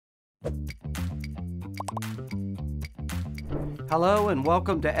Hello and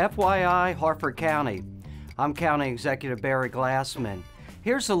welcome to FYI Harford County. I'm County Executive Barry Glassman.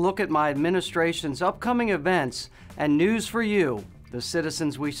 Here's a look at my administration's upcoming events and news for you, the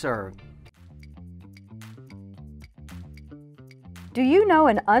citizens we serve. Do you know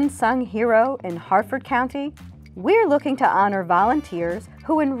an unsung hero in Harford County? We're looking to honor volunteers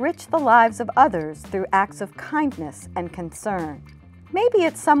who enrich the lives of others through acts of kindness and concern. Maybe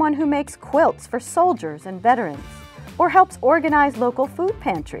it's someone who makes quilts for soldiers and veterans, or helps organize local food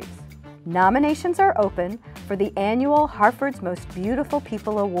pantries. Nominations are open for the annual Harford's Most Beautiful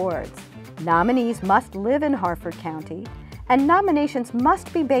People Awards. Nominees must live in Harford County, and nominations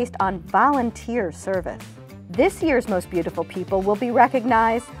must be based on volunteer service. This year's Most Beautiful People will be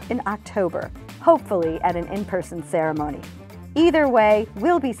recognized in October, hopefully at an in-person ceremony. Either way,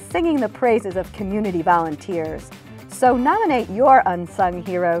 we'll be singing the praises of community volunteers, so nominate your unsung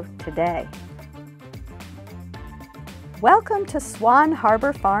hero today. Welcome to Swan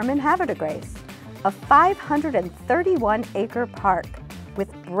Harbor Farm in Havre de Grace, a 531-acre park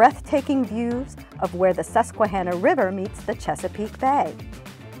with breathtaking views of where the Susquehanna River meets the Chesapeake Bay.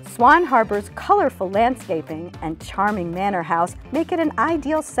 Swan Harbor's colorful landscaping and charming manor house make it an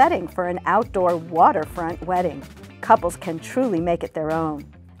ideal setting for an outdoor waterfront wedding. Couples can truly make it their own.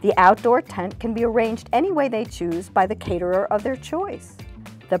 The outdoor tent can be arranged any way they choose by the caterer of their choice.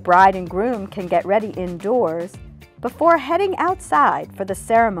 The bride and groom can get ready indoors before heading outside for the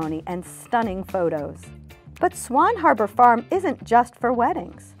ceremony and stunning photos. But Swan Harbor Farm isn't just for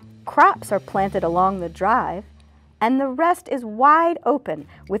weddings. Crops are planted along the drive, and the rest is wide open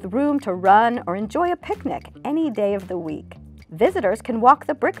with room to run or enjoy a picnic any day of the week. Visitors can walk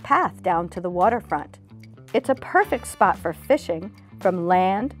the brick path down to the waterfront. It's a perfect spot for fishing from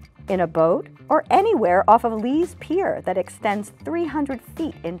land, in a boat, or anywhere off of Lee's Pier that extends 300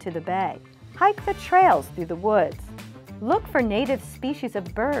 feet into the bay. Hike the trails through the woods. Look for native species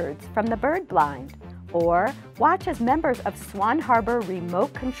of birds from the bird blind, or watch as members of Swan Harbor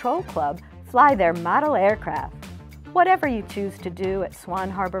Remote Control Club fly their model aircraft. Whatever you choose to do at Swan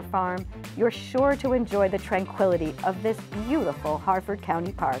Harbor Farm, you're sure to enjoy the tranquility of this beautiful Harford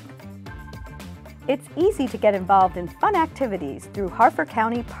County park. It's easy to get involved in fun activities through Harford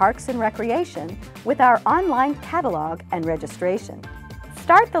County Parks and Recreation with our online catalog and registration.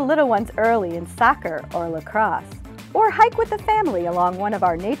 Start the little ones early in soccer or lacrosse, or hike with the family along one of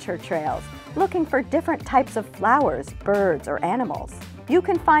our nature trails, looking for different types of flowers, birds, or animals. You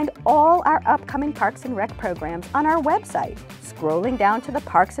can find all our upcoming Parks and Rec programs on our website, scrolling down to the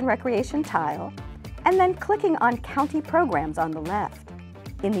Parks and Recreation tile, and then clicking on County Programs on the left.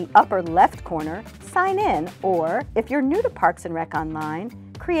 In the upper left corner, sign in, or if you're new to Parks and Rec online,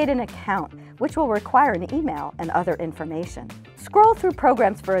 create an account, which will require an email and other information. Scroll through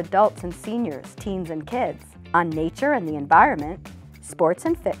programs for adults and seniors, teens and kids, on nature and the environment, sports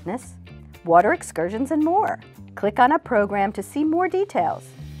and fitness, water excursions, and more. Click on a program to see more details.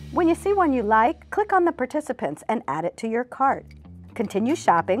 When you see one you like, click on the participants and add it to your cart. Continue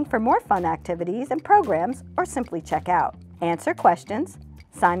shopping for more fun activities and programs, or simply check out. Answer questions,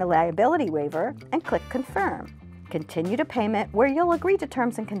 sign a liability waiver, and click Confirm. Continue to payment where you'll agree to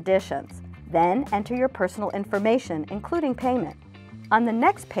terms and conditions. Then enter your personal information, including payment. On the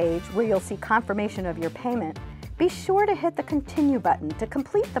next page, where you'll see confirmation of your payment, be sure to hit the Continue button to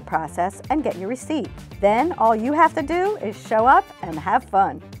complete the process and get your receipt. Then all you have to do is show up and have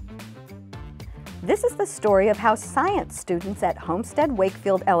fun. This is the story of how science students at Homestead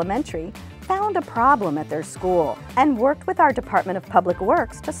Wakefield Elementary found a problem at their school and worked with our Department of Public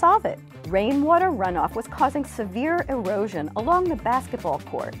Works to solve it. Rainwater runoff was causing severe erosion along the basketball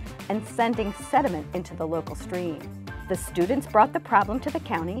court and sending sediment into the local stream. The students brought the problem to the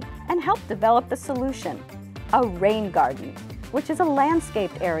county and helped develop the solution, a rain garden, which is a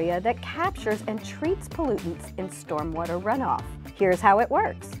landscaped area that captures and treats pollutants in stormwater runoff. Here's how it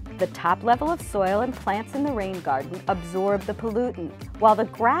works. The top level of soil and plants in the rain garden absorb the pollutant, while the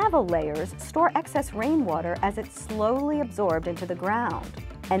gravel layers store excess rainwater as it's slowly absorbed into the ground.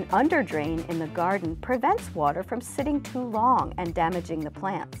 An underdrain in the garden prevents water from sitting too long and damaging the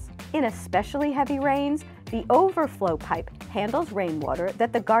plants. In especially heavy rains, the overflow pipe handles rainwater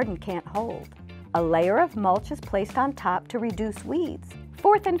that the garden can't hold. A layer of mulch is placed on top to reduce weeds.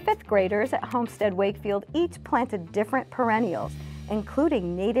 4th and 5th graders at Homestead Wakefield each planted different perennials,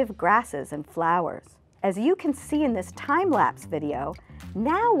 including native grasses and flowers. As you can see in this time-lapse video,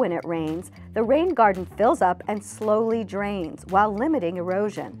 now when it rains, the rain garden fills up and slowly drains while limiting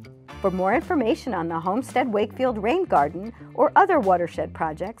erosion. For more information on the Homestead Wakefield Rain Garden or other watershed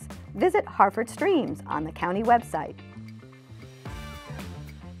projects, visit Harford Streams on the county website.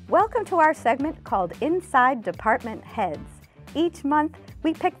 Welcome to our segment called Inside Department Heads. Each month,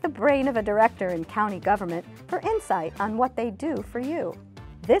 we pick the brain of a director in county government for insight on what they do for you.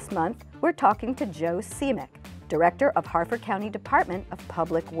 This month, we're talking to Joe Semick, Director of Harford County Department of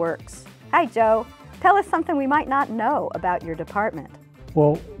Public Works. Hi, Joe. Tell us something we might not know about your department.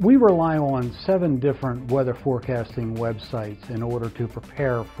 Well, we rely on 7 different weather forecasting websites in order to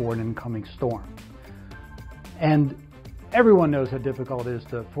prepare for an incoming storm. And everyone knows how difficult it is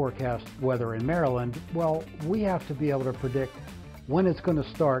to forecast weather in Maryland. Well, we have to be able to predict when it's going to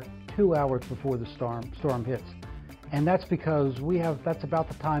start 2 hours before the storm hits. And that's because that's about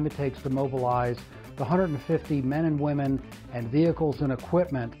the time it takes to mobilize the 150 men and women and vehicles and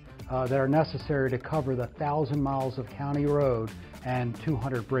equipment that are necessary to cover the 1,000 miles of county road and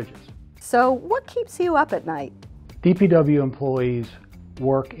 200 bridges. So what keeps you up at night? DPW employees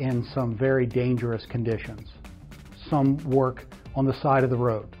work in some very dangerous conditions. Some work on the side of the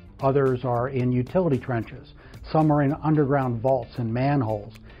road. Others are in utility trenches. Some are in underground vaults and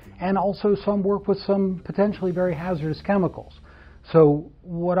manholes. And also some work with some potentially very hazardous chemicals. So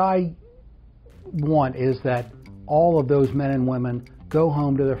what I want is that all of those men and women go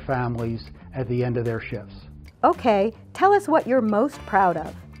home to their families at the end of their shifts. Okay, tell us what you're most proud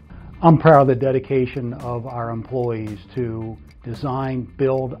of. I'm proud of the dedication of our employees to design,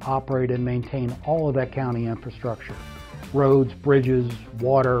 build, operate, and maintain all of that county infrastructure. Roads, bridges,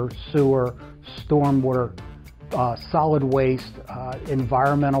 water, sewer, stormwater, solid waste,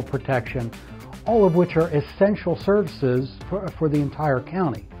 environmental protection, all of which are essential services for the entire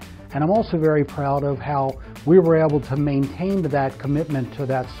county. And I'm also very proud of how we were able to maintain that commitment to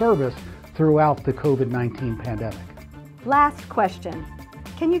that service throughout the COVID-19 pandemic. Last question.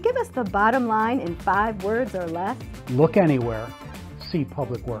 Can you give us the bottom line in 5 words or less? Look anywhere, see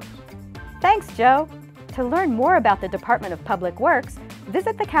Public Works. Thanks, Joe. To learn more about the Department of Public Works,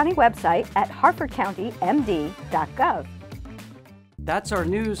 visit the county website at harfordcountymd.gov. That's our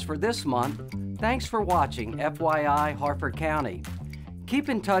news for this month. Thanks for watching FYI Harford County. Keep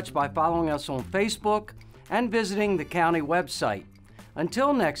in touch by following us on Facebook and visiting the county website.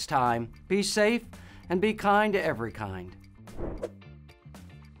 Until next time, be safe and be kind to every kind.